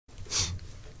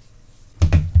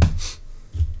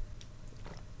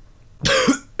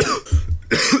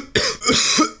What's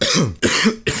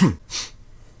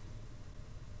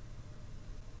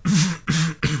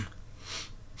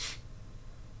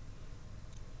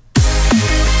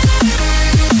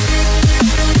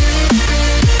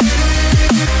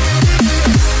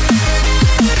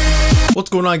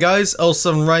going on, guys?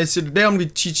 L7 Ricee here. Today I'm gonna be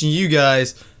teaching you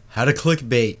guys how to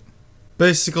clickbait.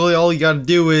 Basically, all you gotta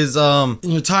do is in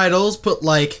your titles put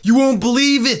like "you won't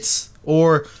believe it"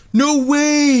 or "no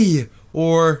way"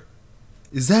 or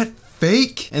 "is that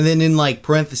fake?" and then in like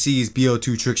parentheses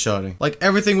BO2 trickshotting. Like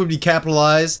everything would be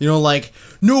capitalized, you know, like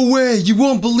 "no way, you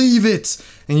won't believe it,"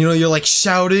 and you know you're like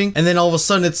shouting, and then all of a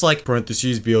sudden it's like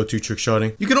parentheses BO2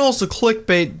 trickshotting. You can also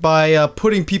clickbait by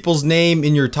putting people's name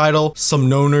in your title, some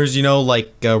knowners, you know,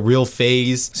 like real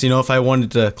FaZe. So you know, if I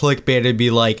wanted to clickbait, it'd be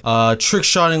like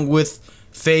trickshotting with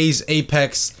FaZe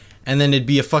Apex, and then it'd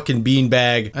be a fucking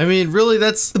beanbag. I mean, really,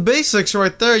 that's the basics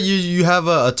right there. You have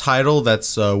a title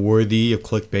that's worthy of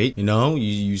clickbait. You know,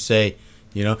 you say,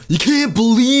 you know, "you can't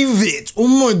believe it, oh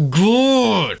my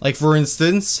god." Like for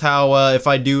instance, how if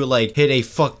I do like hit a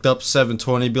fucked up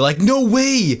 720, be like, "no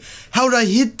way, how'd I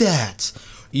hit that?"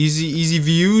 Easy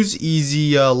views,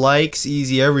 easy likes,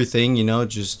 easy everything. You know,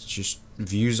 just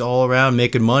views all around,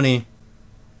 making money.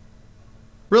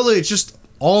 Really, it's just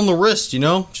all on the wrist, you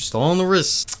know? Just all on the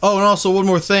wrist. Oh, and also one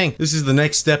more thing. This is the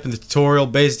next step in the tutorial.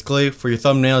 Basically, for your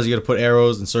thumbnails, you gotta put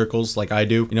arrows and circles like I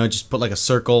do. You know, just put like a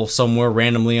circle somewhere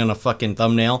randomly on a fucking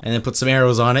thumbnail, and then put some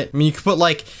arrows on it. I mean, you could put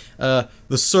like the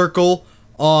circle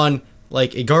on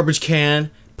like a garbage can,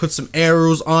 put some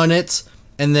arrows on it,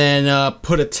 and then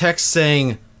put a text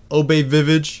saying "Obey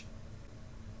Vivage."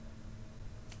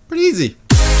 Pretty easy.